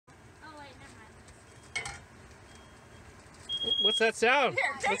that sound?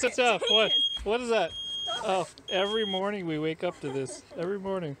 What's that sound? What is that? Oh, every morning we wake up to this. Every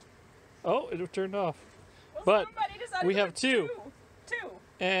morning. Oh, it turned off. Well, but we have two.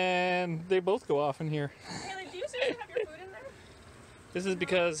 And they both go off in here. Haley, do you seriously have your food in there? This is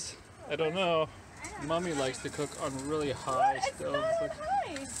because, I don't know, Mommy likes to cook on really high stoves.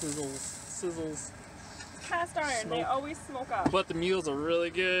 Like sizzles. Cast iron, smoke. they always smoke up. But the meals are really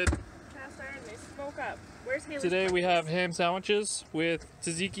good. Cast iron, they smoke up. Where's Haley's Today breakfast? we have ham sandwiches with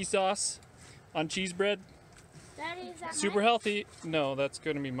tzatziki sauce on cheese bread. Daddy, is that Super mine? healthy. No, that's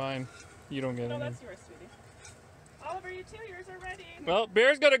going to be mine. You don't get No, any. that's yours, sweetie. Oliver, you too, yours are ready. Well,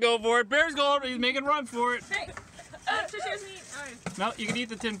 Bear's going to go for it. Bear's going. He's making a run for it. Hey, Trisha's meat. Alright. No, you can eat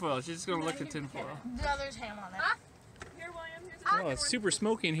the tinfoil. She's just going to lick the tinfoil. No, there's ham on it. Here, William, here's a Oh, it's super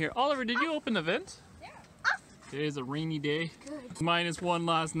smoky in here. Oliver, did you open the vent? Yeah. Today is a rainy day. Good. -1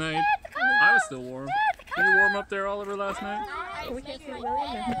 last night. I was still warm. Did you warm up there, Oliver, last night? we can't see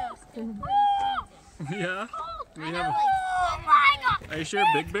William. Yeah. We have. Oh my God! Are you sure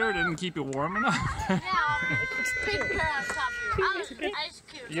Big Bear didn't keep you warm enough? Big bear on top of you. I was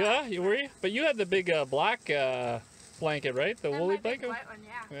cute. Yeah, you were. But you had the big black blanket, right? The woolly blanket. White one,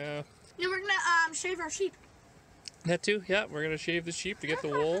 yeah. Yeah. No, we're gonna shave our sheep. That too. Yeah, we're gonna shave the sheep to get the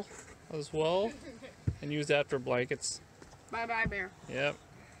wool as well, and use that for blankets. Bye bye, bear. Yep.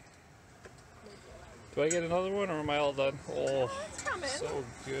 Do I get another one, or am I all done? Oh, It's coming. so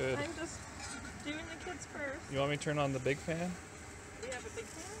good. I'm just doing the kids first. You want me to turn on the big fan? Do you have a big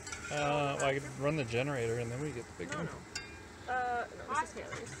fan? Well, I could run the generator, and then we get the big one. No, this is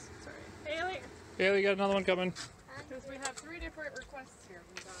Haley's. Sorry. Haley! Haley, you got another one coming. Because we have 3 different requests here.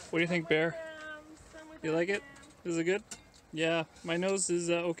 We got What do you think, Bear? some with You like it? ham. Is it good? Yeah, my nose is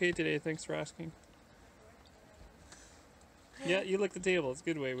okay today. Thanks for asking. Yeah, you lick the table. It's a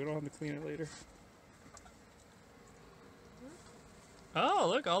good way. We don't have to clean it later. Oh,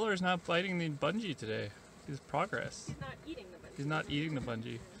 look, Oliver's not biting the bungee today. He's progress. He's not eating the bungee. He's not eating the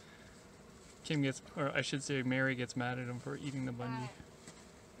bungee. Kim gets, or I should say Mary gets mad at him for eating the bungee.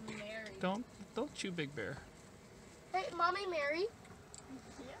 Mary. Don't chew Big Bear. Hey, Mommy Mary.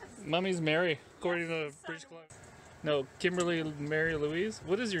 Yes. Mummy's Mary, according to British Columbia. No, Kimberly Mary Louise?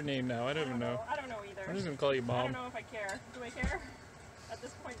 What is your name now? I don't even know. I don't know either. I'm just going to call you I Mom. don't know if I care. Do I care? At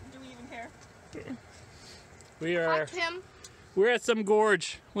this point, do we even care? Hi, Kim. We're at some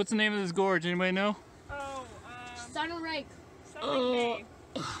gorge. What's the name of this gorge? Anybody know? Oh, Sun Lake. something Bay.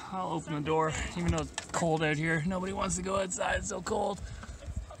 I'll open the door, even though it's cold out here. Nobody wants to go outside. It's so cold.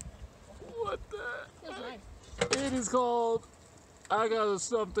 What the? Feels nice. It is cold. I got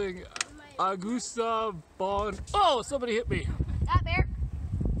something. Augusta Bon. Oh, somebody hit me. That bear.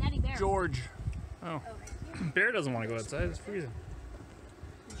 Daddy bear. George. Oh. Bear doesn't want to go outside. It's freezing.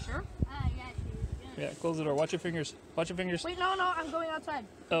 You sure? Yeah, Yeah, close the door. Watch your fingers. Watch your fingers. Wait, no, I'm going outside.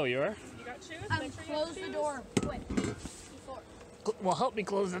 Oh, you are? You got shoes? I'm Make sure you have close the shoes. door. Quick. Before. Well, help me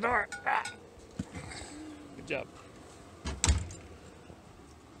close the door. Ah. Good job.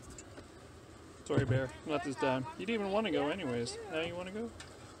 Sorry, Bear. Not this time. You didn't even want to go anyways. Now you want to go?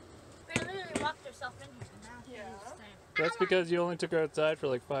 Bear literally locked herself in here. Now Yeah. That's because you only took her outside for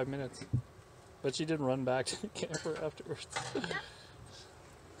like 5 minutes. But she did run back to the camper afterwards.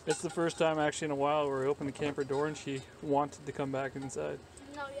 It's the first time actually in a while where we opened the camper door and she wanted to come back inside.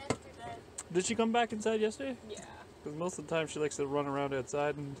 No, yesterday. Did she come back inside yesterday? Yeah. Because most of the time she likes to run around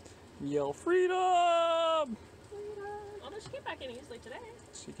outside and yell, "Freedom!" Although she came back in easily today.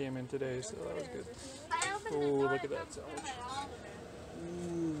 She came in today, so that was good. I opened Oh, the door. look at that sandwich.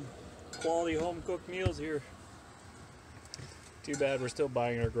 Ooh, quality home cooked meals here. Too bad we're still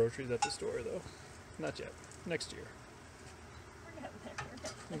buying our groceries at the store though. Not yet. Next year. We're getting there. We're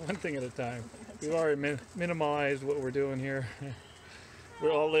getting there. One thing at a time. We've already minimalized what we're doing here.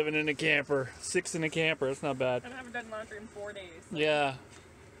 We're all living in a camper. 6 in a camper. That's not bad. And I haven't done laundry in 4 days. Yeah.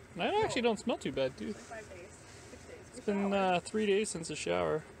 I actually don't smell too bad too. Like 5 days. 6 days. It's been 3 days since the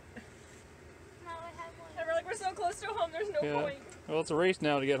shower. No, I have one. And we're like, we're so close to home, there's no Yeah. point. Well, it's a race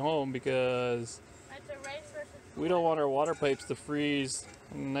now to get home because It's a race versus. we don't want our water pipes to freeze.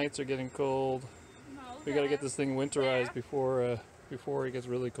 And the nights are getting cold. We got to get this thing winterized before it gets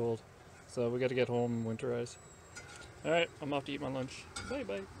really cold. So we got to get home and winterize. All right, I'm off to eat my lunch. Bye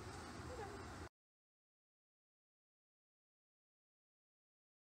bye.